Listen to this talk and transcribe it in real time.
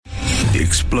The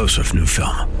explosive new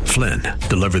film, Flynn,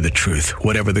 deliver the truth,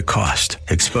 whatever the cost,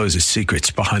 exposes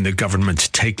secrets behind the government's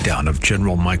takedown of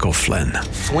General Michael Flynn.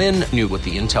 Flynn knew what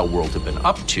the intel world had been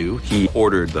up to. He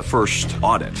ordered the first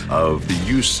audit of the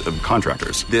use of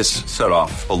contractors. This set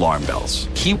off alarm bells.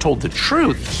 He told the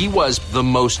truth. He was the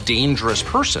most dangerous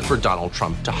person for Donald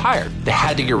Trump to hire. They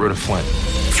had to get rid of Flynn.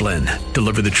 Flynn,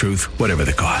 deliver the truth, whatever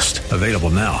the cost. Available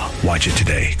now. Watch it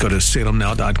today. Go to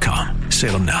salemnow.com.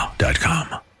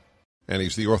 salemnow.com. And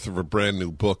he's the author of a brand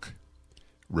new book,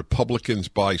 Republicans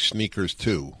Buy Sneakers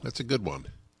Too. That's a good one.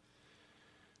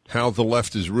 How the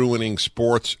Left is Ruining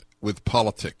Sports with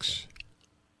Politics.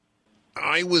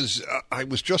 I was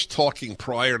just talking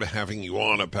prior to having you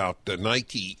on about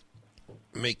Nike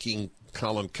making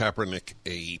Colin Kaepernick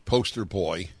a poster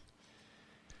boy.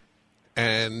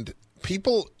 And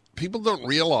people don't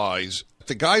realize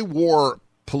the guy wore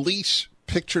police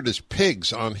pictured as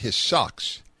pigs on his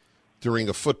socks during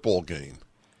a football game.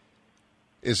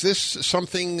 Is this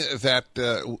something that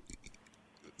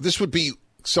this would be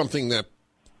something that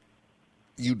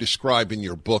you describe in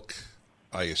your book,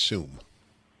 I assume?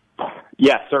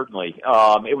 Yes, certainly.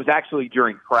 It was actually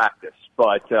during practice,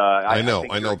 but I know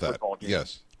that. Games,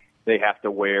 yes, they have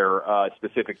to wear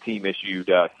specific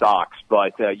team-issued socks.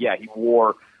 But yeah, he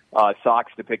wore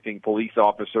socks depicting police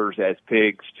officers as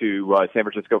pigs to San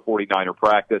Francisco 49er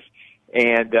practice.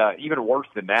 And even worse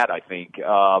than that, I think,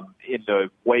 in the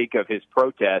wake of his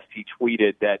protest, he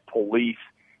tweeted that police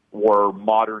were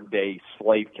modern-day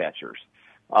slave catchers,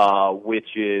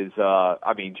 which is,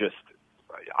 I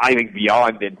think,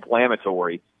 beyond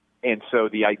inflammatory. And so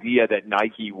the idea that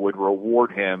Nike would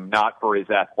reward him not for his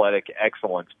athletic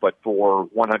excellence, but for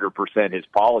 100% his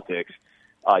politics,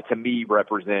 to me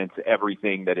represents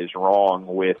everything that is wrong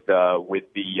with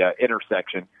the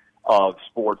intersection of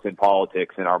sports and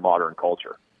politics in our modern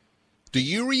culture. Do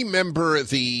you remember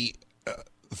the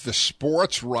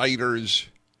sports writers'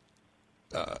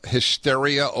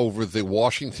 hysteria over the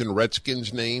Washington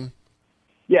Redskins name?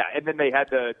 Yeah, and then they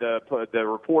had the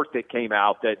report that came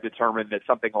out that determined that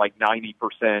something like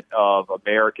 90% of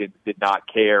Americans did not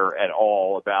care at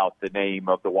all about the name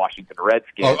of the Washington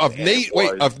Redskins.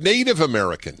 Of Native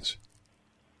Americans.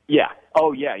 Yeah.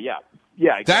 Oh, yeah.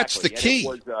 Exactly. That's the key.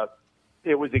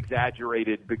 It was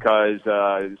exaggerated because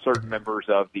certain members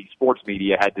of the sports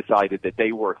media had decided that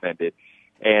they were offended,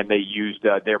 and they used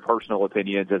their personal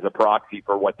opinions as a proxy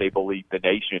for what they believed the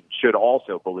nation should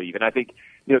also believe. And I think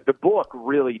the book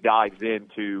really dives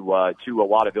into to a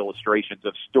lot of illustrations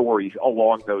of stories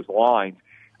along those lines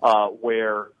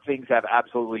where things have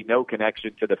absolutely no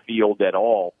connection to the field at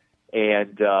all.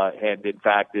 And in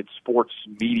fact, it's sports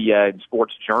media and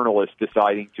sports journalists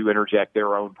deciding to interject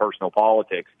their own personal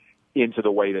politics into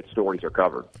the way that stories are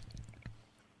covered.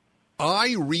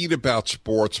 I read about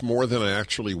sports more than I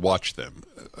actually watch them.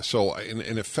 So,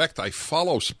 in effect, I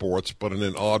follow sports, but in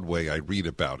an odd way, I read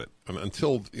about it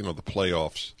until the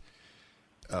playoffs.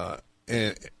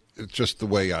 And it's just the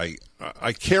way I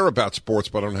care about sports,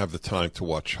 but I don't have the time to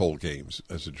watch whole games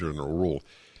as a general rule.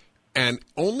 And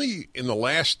only in the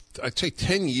last, I'd say,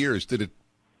 10 years did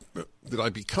I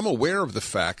become aware of the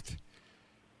fact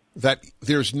that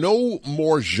there's no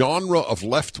more genre of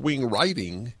left-wing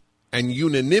writing and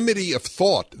unanimity of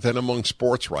thought than among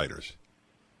sports writers.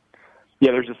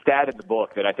 Yeah, there's a stat in the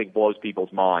book that I think blows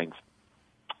people's minds.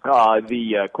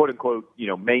 The quote-unquote,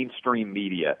 mainstream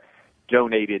media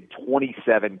donated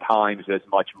 27 times as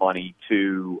much money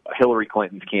to Hillary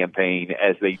Clinton's campaign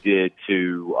as they did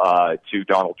to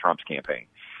Donald Trump's campaign.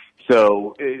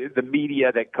 So the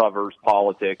media that covers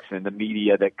politics and the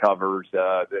media that covers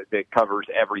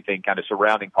everything kind of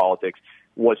surrounding politics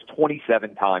was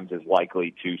 27 times as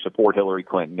likely to support Hillary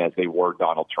Clinton as they were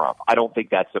Donald Trump. I don't think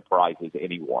that surprises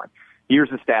anyone. Here's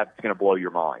a stat that's going to blow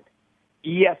your mind.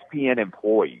 ESPN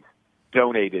employees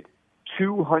donated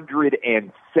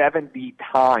 270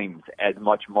 times as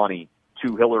much money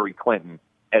to Hillary Clinton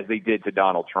as they did to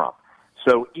Donald Trump.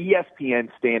 So ESPN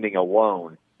standing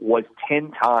alone was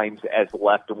 10 times as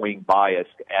left-wing biased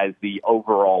as the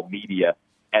overall media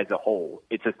as a whole.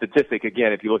 It's a statistic,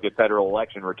 again, if you look at federal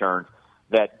election returns,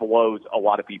 that blows a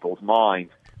lot of people's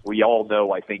minds. We all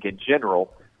know, I think, in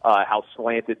general, how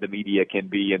slanted the media can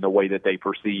be in the way that they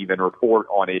perceive and report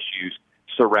on issues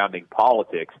surrounding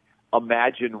politics.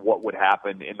 Imagine what would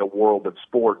happen in the world of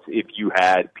sports if you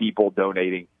had people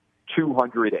donating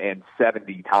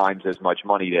 270 times as much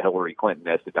money to Hillary Clinton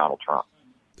as to Donald Trump.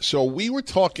 So we were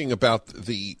talking about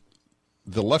the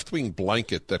left-wing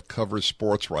blanket that covers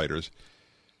sports writers.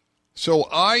 So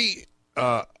I,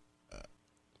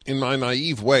 in my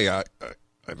naive way, I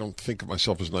I don't think of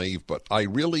myself as naive, but I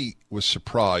really was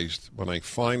surprised when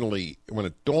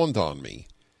it dawned on me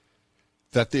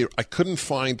that I couldn't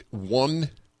find one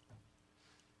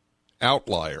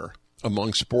outlier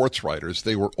among sports writers.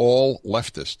 They were all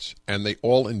leftists, and they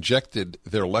all injected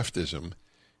their leftism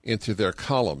into their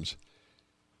columns.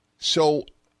 So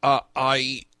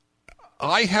I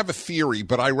have a theory,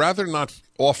 but I rather not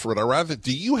offer it.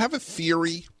 Do you have a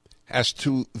theory as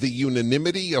to the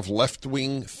unanimity of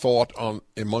left-wing thought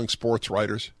among sports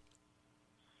writers?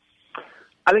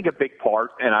 I think a big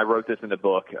part, and I wrote this in the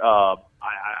book,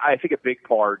 I think a big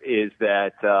part is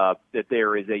that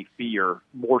there is a fear,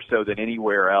 more so than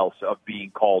anywhere else, of being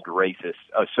called racist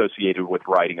associated with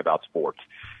writing about sports.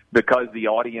 Because the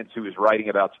audience who is writing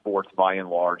about sports, by and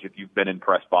large, if you've been in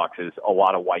press boxes, a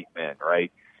lot of white men,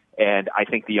 right? And I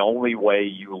think the only way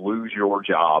you lose your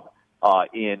job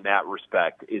in that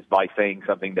respect is by saying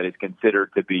something that is considered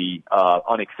to be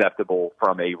unacceptable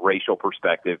from a racial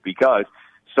perspective, because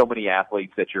so many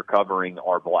athletes that you're covering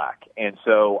are black. And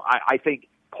so I think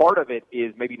part of it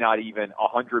is maybe not even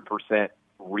 100%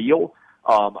 real.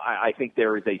 I think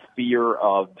there is a fear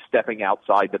of stepping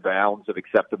outside the bounds of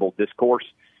acceptable discourse.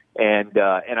 And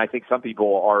I think some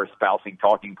people are espousing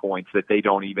talking points that they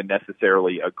don't even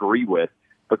necessarily agree with,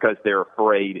 because they're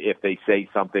afraid if they say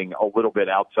something a little bit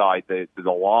outside the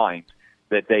lines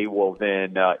that they will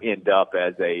then end up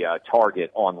as a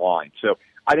target online. So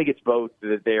I think it's both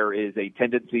that there is a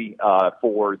tendency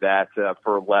for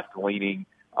left-leaning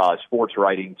sports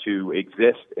writing to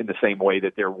exist in the same way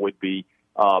that there would be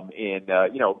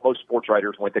most sports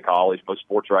writers went to college, most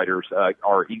sports writers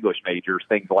are English majors,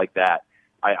 things like that.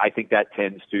 I think that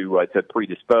tends to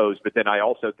predispose. But then I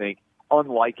also think,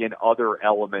 unlike in other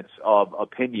elements of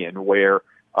opinion where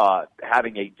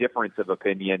having a difference of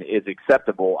opinion is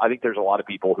acceptable, I think there's a lot of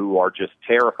people who are just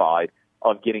terrified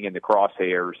of getting in the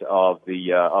crosshairs of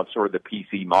sort of the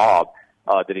PC mob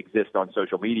that exists on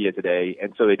social media today,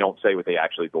 and so they don't say what they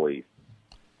actually believe.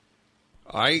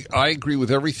 I agree with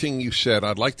everything you said.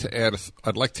 I'd like to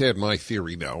add my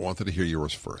theory now. I wanted to hear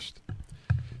yours first.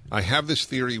 I have this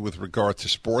theory with regard to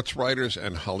sports writers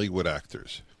and Hollywood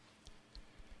actors.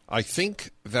 I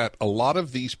think that a lot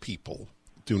of these people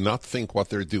do not think what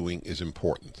they're doing is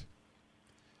important.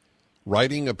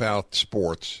 Writing about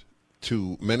sports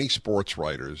to many sports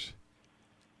writers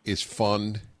is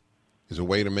fun, is a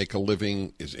way to make a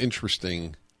living, is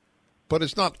interesting, but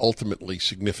it's not ultimately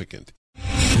significant.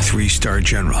 3-star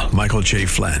General Michael J.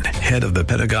 Flynn, head of the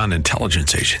Pentagon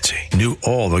Intelligence Agency, knew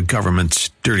all the government's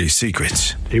dirty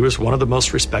secrets. He was one of the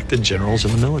most respected generals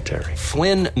in the military.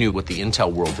 Flynn knew what the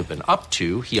intel world had been up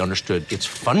to. He understood its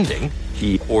funding.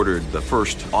 He ordered the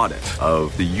first audit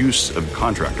of the use of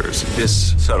contractors.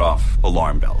 This set off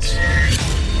alarm bells.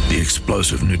 The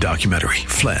explosive new documentary,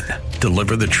 Flynn,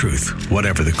 Deliver the Truth,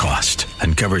 Whatever the Cost,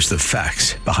 uncovers the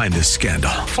facts behind this scandal.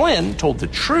 Flynn told the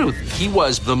truth. He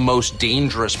was the most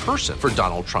dangerous person for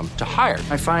Donald Trump to hire.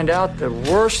 I find out the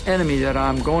worst enemy that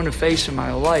I'm going to face in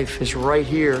my life is right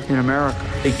here in America.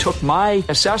 They took my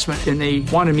assessment and they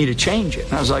wanted me to change it.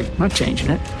 And I was like, I'm not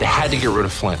changing it. They had to get rid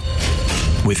of Flynn.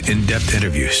 With in-depth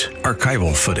interviews,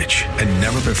 archival footage, and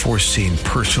never-before-seen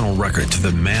personal records of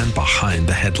the man behind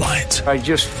the headlines. I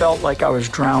just felt like I was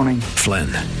drowning. Flynn,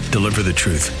 Deliver the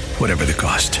Truth, Whatever the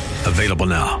Cost. Available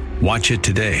now. Watch it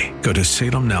today. Go to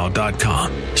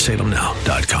salemnow.com.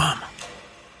 salemnow.com.